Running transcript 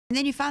And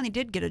then you finally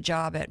did get a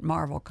job at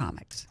Marvel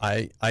Comics.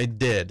 I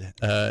did.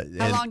 How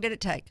long did it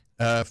take?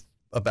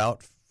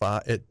 About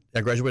 5.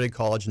 I graduated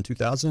college in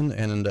 2000,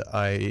 and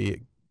I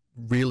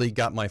really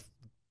got my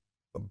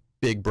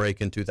big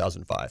break in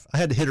 2005. I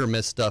had hit or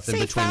miss stuff in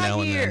between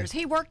now and then. 5 years.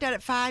 He worked at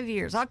it 5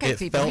 years. Okay,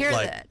 people, hear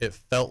that. It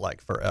felt like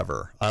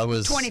forever. I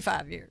was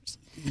 25 years.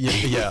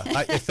 Yeah.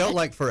 It felt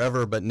like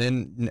forever, but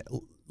then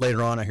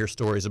later on, I hear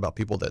stories about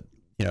people that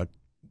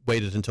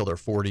waited until their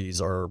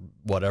 40s or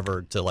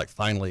whatever to like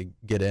finally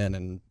get in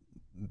and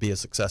be a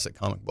success at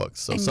comic books.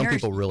 So some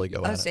people really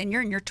go at it. And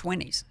you're in your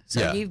 20s.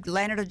 So you've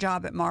landed a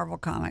job at Marvel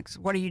Comics.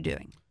 What are you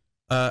doing?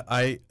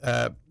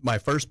 My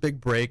first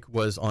big break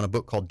was on a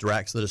book called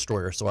Drax the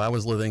Destroyer. So I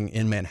was living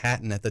in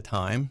Manhattan at the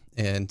time,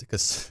 and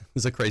because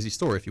it's a crazy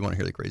story if you want to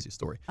hear the crazy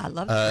story. I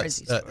love the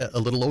crazy story. A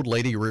little old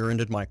lady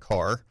rear-ended my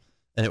car,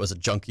 and it was a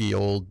junky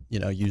old,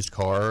 used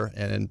car,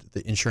 and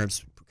the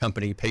insurance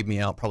company paid me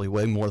out probably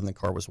way more than the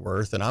car was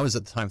worth. And I was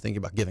at the time thinking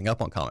about giving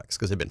up on comics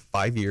because it had been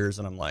 5 years,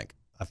 and I'm like,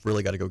 I've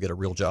really got to go get a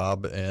real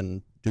job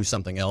and do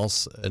something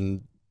else.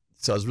 And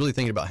so I was really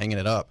thinking about hanging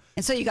it up.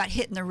 And so you got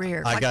hit in the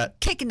rear. I got a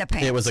kick in the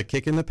pants. It was a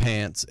kick in the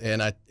pants.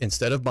 And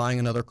instead of buying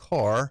another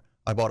car,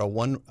 I bought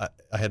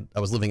I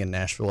was living in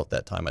Nashville at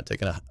that time. I'd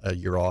taken a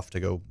year off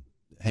to go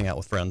hang out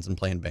with friends and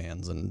play in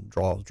bands and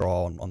draw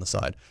on the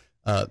side.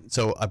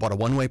 So I bought a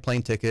one-way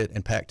plane ticket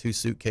and packed 2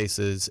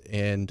 suitcases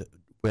and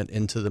went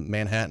into the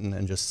Manhattan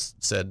and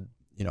just said,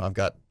 I've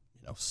got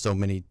so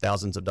many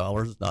thousands of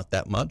dollars, not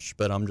that much,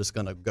 but I'm just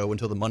going to go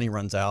until the money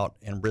runs out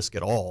and risk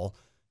it all.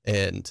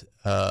 And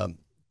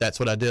that's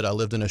what I did. I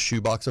lived in a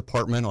shoebox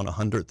apartment on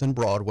 100th and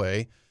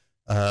Broadway.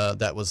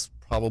 That was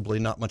probably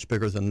not much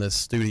bigger than this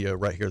studio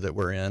right here that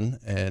we're in,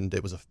 and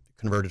it was a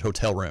converted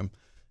hotel room.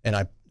 And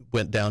I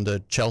went down to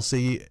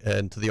Chelsea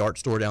and to the art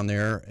store down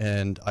there,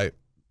 and I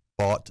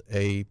bought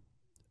a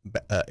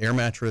air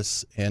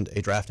mattress and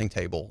a drafting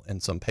table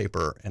and some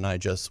paper, and I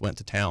just went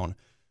to town.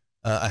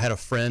 I had a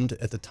friend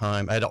at the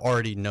time.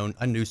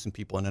 I knew some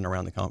people in and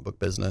around the comic book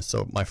business.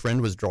 So my friend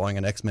was drawing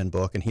an X-Men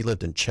book, and he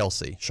lived in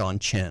Chelsea, Sean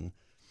Chin.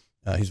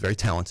 He's very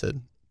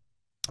talented,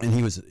 and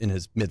he was in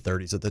his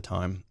mid-30s at the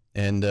time.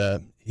 And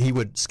he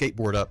would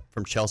skateboard up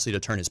from Chelsea to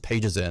turn his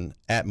pages in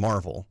at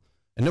Marvel.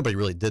 And nobody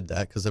really did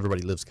that because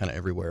everybody lives kind of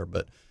everywhere.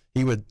 But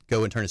he would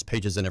go and turn his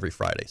pages in every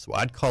Friday. So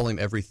I'd call him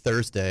every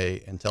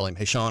Thursday and tell him,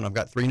 hey, Sean, I've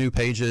got 3 new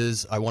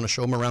pages. I want to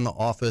show them around the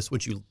office.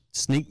 Would you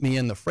sneak me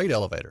in the freight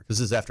elevator? Because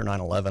this is after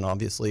 9/11,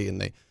 obviously,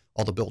 and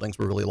all the buildings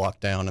were really locked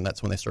down, and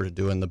that's when they started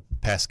doing the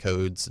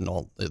passcodes and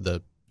all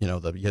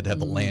you had to have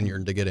the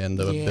lanyard to get in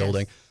the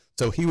building.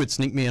 So he would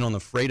sneak me in on the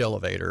freight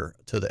elevator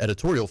to the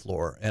editorial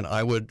floor, and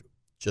I would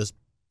just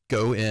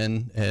go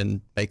in and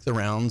make the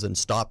rounds and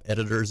stop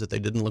editors if they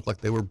didn't look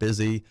like they were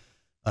busy.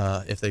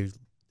 If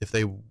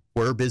they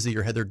were busy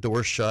or had their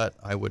doors shut,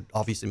 I would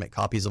obviously make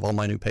copies of all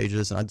my new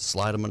pages, and I'd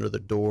slide them under the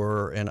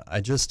door. And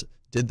I just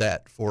did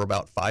that for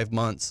about 5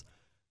 months,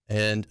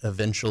 and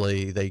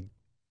eventually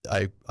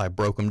I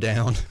broke them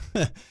down,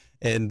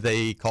 and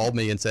they called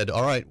me and said,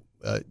 "All right,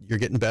 you're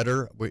getting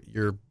better.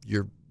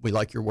 We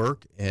like your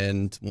work."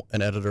 And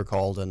an editor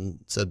called and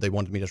said they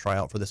wanted me to try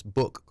out for this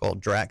book called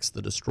Drax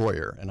the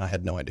Destroyer, and I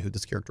had no idea who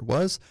this character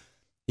was.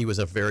 He was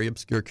a very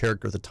obscure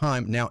character at the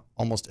time. Now,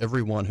 almost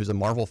everyone who's a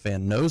Marvel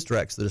fan knows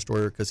Drax the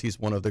Destroyer because he's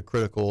one of the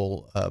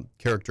critical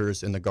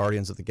characters in the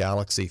Guardians of the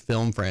Galaxy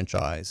film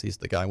franchise. He's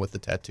the guy with the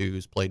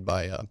tattoos played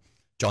by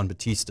John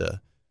Batista.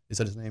 Is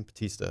that his name?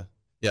 Batista.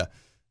 Yeah.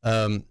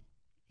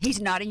 He's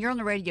nodding. You're on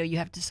the radio. You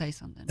have to say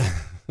something.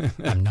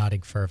 I'm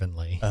nodding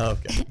fervently.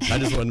 Okay. I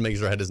just wanted to make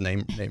sure I had his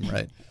name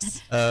right.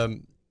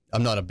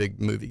 I'm not a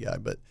big movie guy,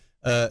 but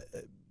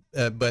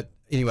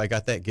anyway, I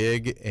got that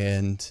gig,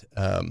 and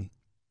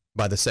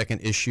by the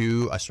second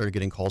issue, I started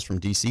getting calls from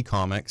DC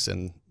Comics,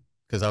 and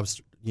because I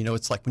was,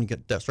 it's like when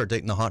you start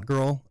dating the hot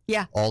girl.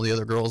 Yeah. All the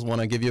other girls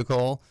want to give you a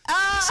call.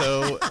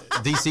 So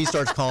DC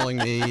starts calling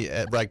me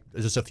at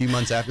just a few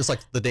months after. It's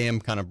like the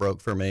dam kind of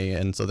broke for me,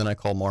 and so then I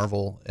called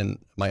Marvel and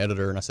my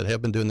editor, and I said, "Hey,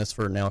 I've been doing this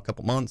for now a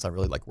couple months. I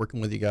really like working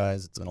with you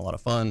guys. It's been a lot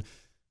of fun,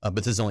 but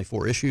this is only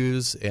 4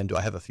 issues, and do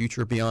I have a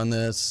future beyond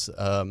this?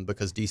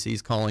 Because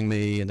DC's calling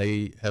me, and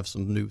they have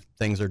some new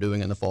things they're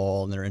doing in the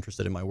fall, and they're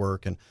interested in my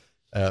work." And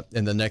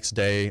the next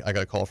day, I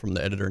got a call from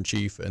the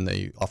editor-in-chief, and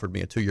they offered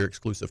me a 2-year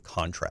exclusive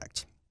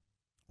contract,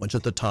 which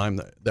at the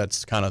time,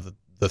 that's kind of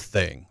the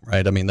thing,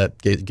 right? I mean, that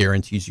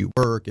guarantees you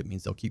work. It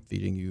means they'll keep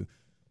feeding you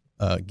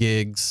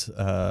gigs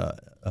by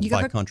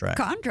contract.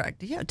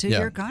 Yeah,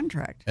 2-year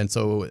contract. And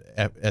so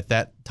at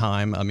that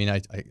time, I mean,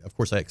 I of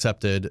course I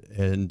accepted,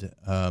 and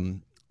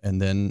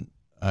then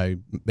I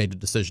made a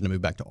decision to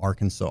move back to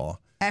Arkansas.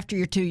 After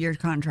your 2-year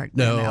contract?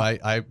 No,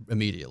 I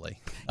immediately.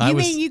 You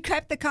mean you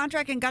kept the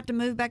contract and got to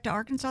move back to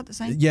Arkansas at the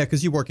same time? Yeah,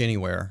 because you work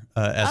anywhere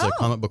as a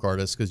comic book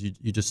artist, because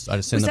I just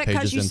send the pages in. Was that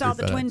because you saw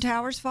the FedEx. Twin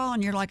Towers fall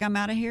and you're like, I'm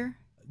out of here?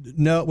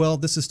 No, well,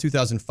 this is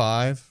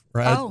 2005,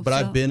 right? But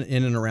I've been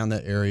in and around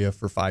that area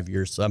for 5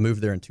 years. So I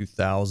moved there in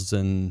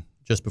 2000,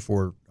 just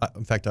before.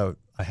 In fact, I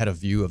had a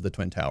view of the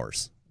Twin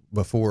Towers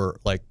before,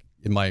 like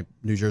in my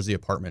New Jersey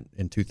apartment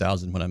in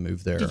 2000 when I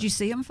moved there. Did you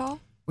see them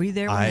fall? Were you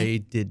there? I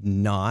did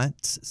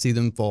not see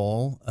them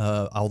fall,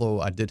 although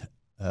I did,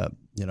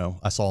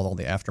 I saw all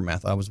the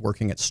aftermath. I was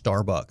working at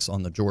Starbucks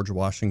on the George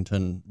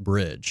Washington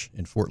Bridge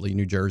in Fort Lee,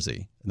 New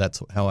Jersey.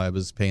 That's how I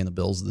was paying the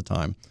bills at the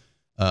time.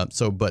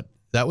 But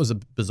that was a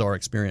bizarre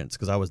experience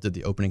because I did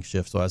the opening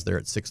shift, so I was there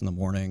at 6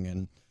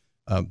 a.m.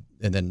 and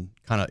then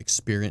kind of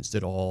experienced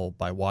it all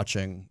by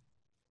watching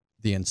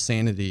the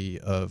insanity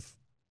of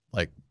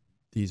like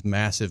these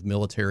massive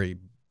military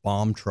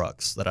bomb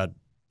trucks that I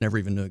never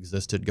even knew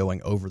existed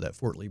going over that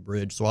Fort Lee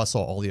Bridge. So I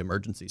saw all the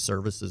emergency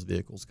services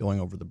vehicles going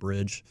over the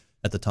bridge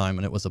at the time,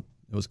 and it was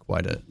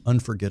quite an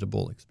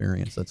unforgettable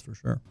experience, that's for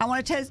sure. I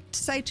want to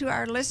say to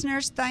our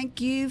listeners,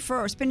 thank you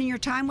for spending your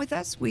time with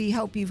us. We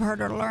hope you've heard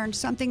or learned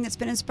something that's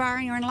been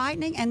inspiring or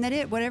enlightening, and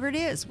that whatever it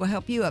is, will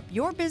help you up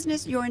your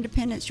business, your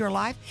independence, your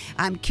life.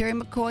 I'm Kerry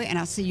McCoy, and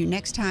I'll see you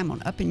next time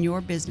on Up in Your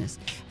Business.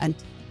 And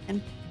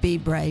be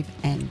brave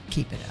and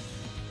keep it up.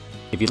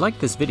 If you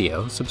liked this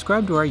video,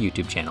 subscribe to our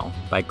YouTube channel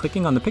by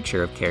clicking on the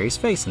picture of Kerry's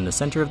face in the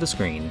center of the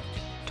screen.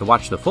 To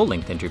watch the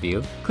full-length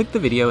interview, click the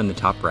video in the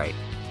top right.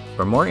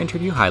 For more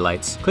interview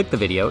highlights, click the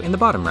video in the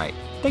bottom right.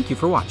 Thank you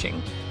for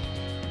watching.